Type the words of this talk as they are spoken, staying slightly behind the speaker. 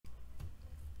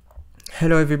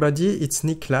Hello everybody, it's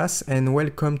Niklas and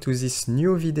welcome to this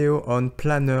new video on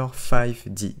Planner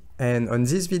 5D. And on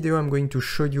this video I'm going to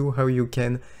show you how you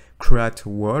can create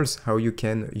walls, how you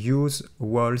can use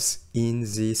walls in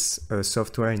this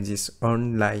software, in these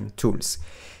online tools.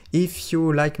 If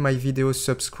you like my videos,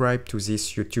 subscribe to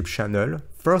this YouTube channel.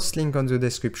 First link on the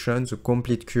description, the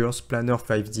complete course Planner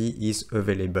 5D is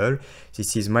available.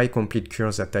 This is my complete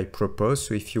course that I propose.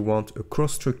 So if you want a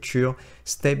course structure,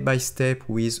 step by step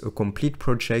with a complete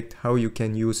project, how you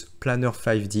can use Planner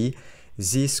 5D,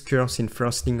 this course in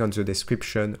first link on the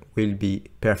description will be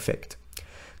perfect.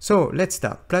 So let's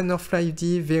start. Planner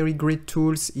 5D, very great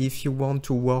tools if you want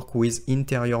to work with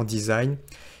interior design.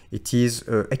 It is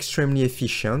extremely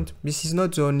efficient. This is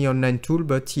not the only online tool,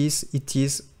 but it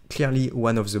is clearly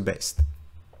one of the best.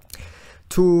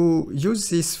 To use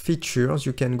these features,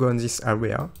 you can go on this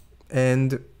area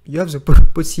and you have the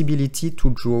possibility to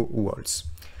draw walls.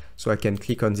 So I can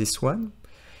click on this one.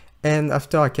 And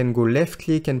after I can go left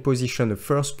click and position a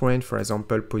first point, for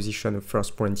example, position a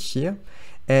first point here.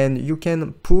 And you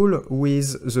can pull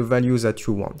with the values that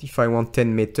you want. If I want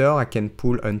 10 meters, I can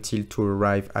pull until to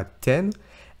arrive at 10.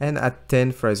 And at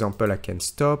 10, for example, I can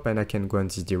stop and I can go in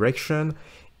this direction.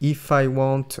 If I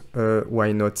want,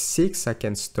 why not 6, I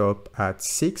can stop at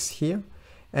 6 here.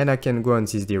 And I can go in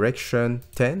this direction,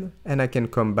 10, and I can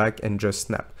come back and just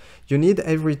snap. You need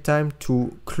every time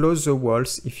to close the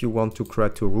walls if you want to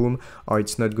create a room or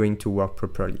it's not going to work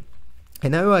properly.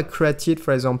 And now I created,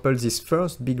 for example, this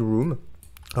first big room,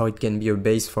 or it can be a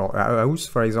base for a house,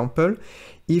 for example.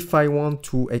 If I want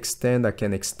to extend, I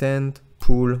can extend,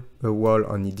 pull a wall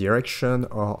on the direction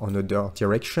or another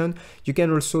direction. You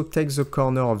can also take the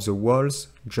corner of the walls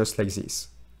just like this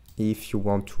if you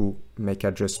want to make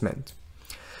adjustment.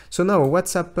 So now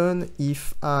what's happened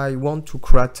if I want to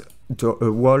create the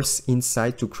walls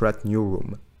inside to create new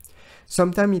room?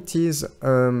 Sometimes it is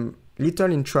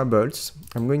little in troubles.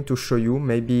 I'm going to show you.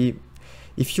 Maybe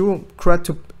if you create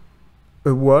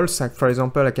a walls, like for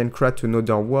example, I can create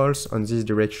another walls on this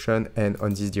direction and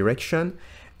on this direction.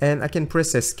 And I can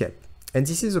press escape. And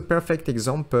this is a perfect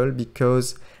example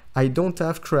because I don't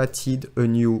have created a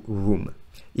new room.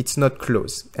 It's not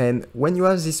closed. And when you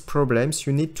have these problems,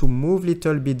 you need to move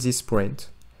little bit this point.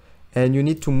 And you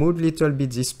need to move little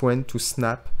bit this point to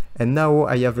snap. And now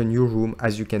I have a new room,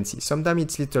 as you can see. Sometimes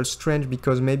it's a little strange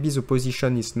because maybe the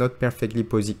position is not perfectly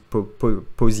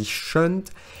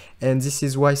positioned. And this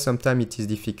is why sometimes it is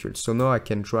difficult. So now I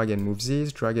can drag and move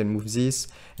this,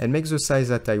 and make the size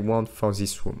that I want for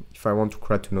this room. If I want to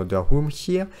create another room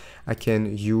here, I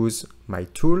can use my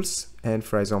tools. And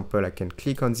for example, I can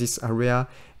click on this area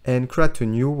and create a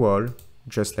new wall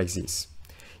just like this.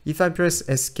 If I press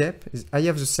escape, I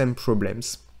have the same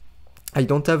problems. I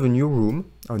don't have a new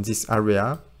room on this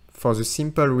area for the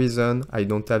simple reason I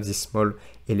don't have this small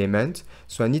element.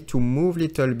 So I need to move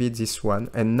little bit this one,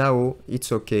 and now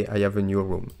it's okay, I have a new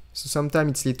room. So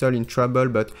sometimes it's little in trouble,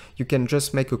 but you can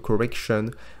just make a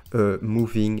correction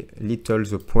moving little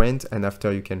the point, and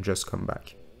after you can just come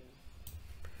back.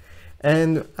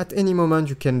 And at any moment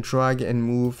you can drag and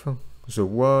move the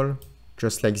wall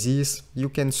just like this. You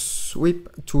can sweep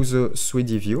to the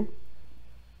 3D view,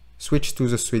 switch to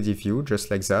the 3D view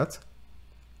just like that.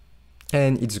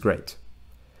 And it's great.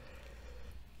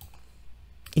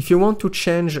 If you want to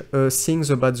change things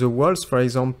about the walls, for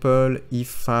example,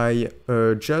 if I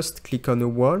just click on a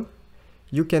wall,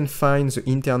 you can find the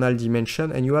internal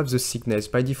dimension and you have the thickness.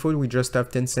 By default, we just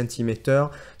have 10 centimeters.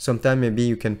 Sometimes maybe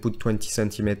you can put 20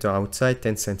 centimeters outside,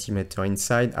 10 centimeters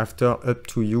inside. After, up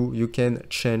to you, you can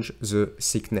change the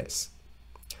thickness.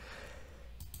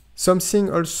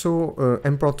 Something also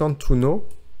important to know,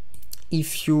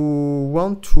 if you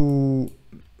want to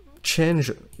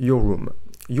change your room,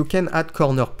 you can add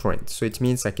corner point. So it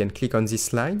means I can click on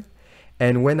this line,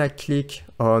 and when I click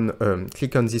on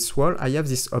this wall, I have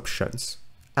these options.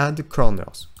 Add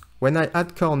corners. When I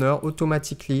add corner,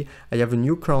 automatically I have a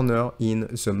new corner in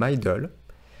the middle,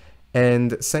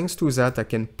 and thanks to that I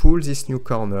can pull this new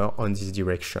corner on this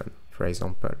direction, for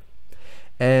example.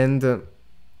 And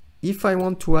if I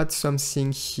want to add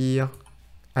something here,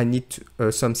 I need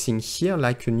something here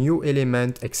like a new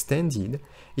element extended.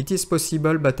 It is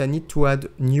possible, but I need to add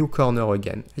new corner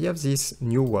again. I have these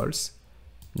new walls,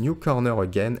 new corner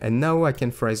again, and now I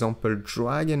can, for example,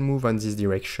 drag and move on this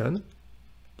direction,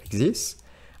 like this.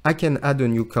 I can add a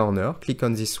new corner, click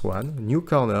on this one, new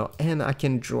corner, and I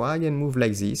can drag and move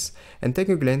like this. And take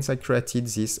a glance, I created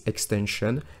this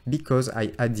extension because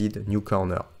I added new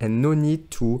corner, and no need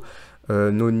to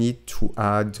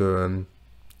add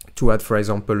To add, for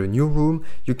example, a new room,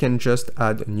 you can just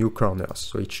add new corners.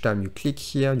 So each time you click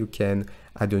here, you can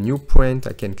add a new point.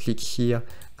 I can click here,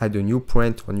 add a new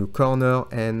point or new corner.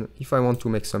 And if I want to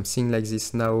make something like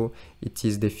this now, it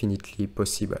is definitely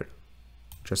possible,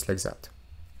 just like that.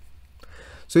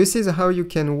 So this is how you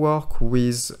can work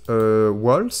with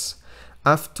walls.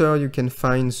 After, you can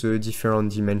find the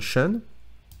different dimension.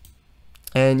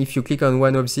 And if you click on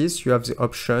one of these, you have the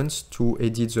options to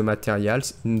edit the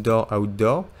materials, indoor,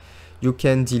 outdoor. You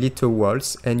can delete the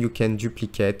walls and you can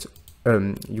duplicate,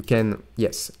 you can,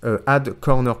 add a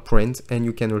corner print, and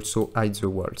you can also hide the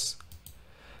walls.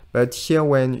 But here,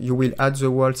 when you will add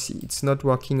the walls, it's not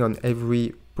working on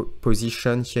every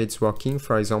position. Here it's working.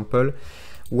 For example,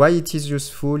 why it is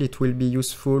useful? It will be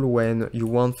useful when you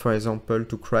want, for example,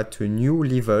 to create a new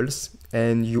levels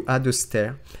and you add a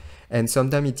stair. And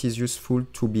sometimes it is useful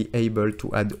to be able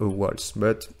to add a walls.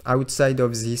 But outside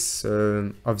of this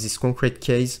concrete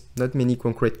case, not many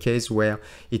concrete cases where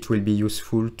it will be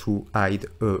useful to hide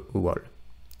a wall.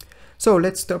 So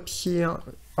let's stop here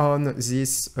on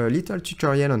this little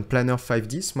tutorial on Planner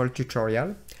 5D, small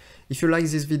tutorial. If you like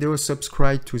this video,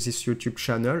 subscribe to this YouTube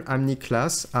channel. I'm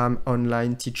Niklas. I'm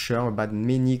online teacher about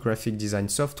many graphic design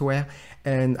software,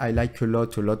 and I like a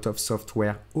lot of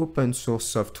software, open source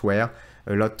software,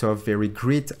 a lot of very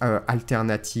great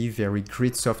alternative, very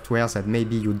great software that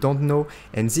maybe you don't know.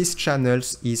 And this channel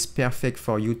is perfect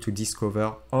for you to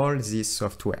discover all this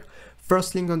software.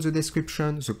 First link on the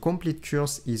description, the complete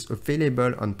course is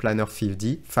available on Planner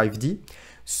 5D.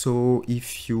 So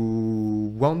if you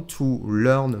want to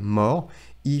learn more,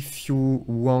 if you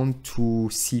want to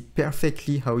see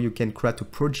perfectly how you can create a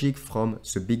project from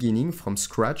the beginning, from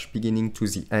scratch, beginning to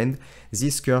the end,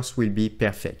 this course will be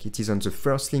perfect. It is on the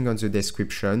first link on the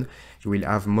description. You will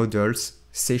have models,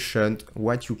 sessions,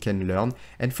 what you can learn.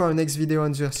 And for our next video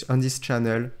on this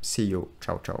channel, see you.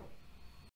 Ciao, ciao.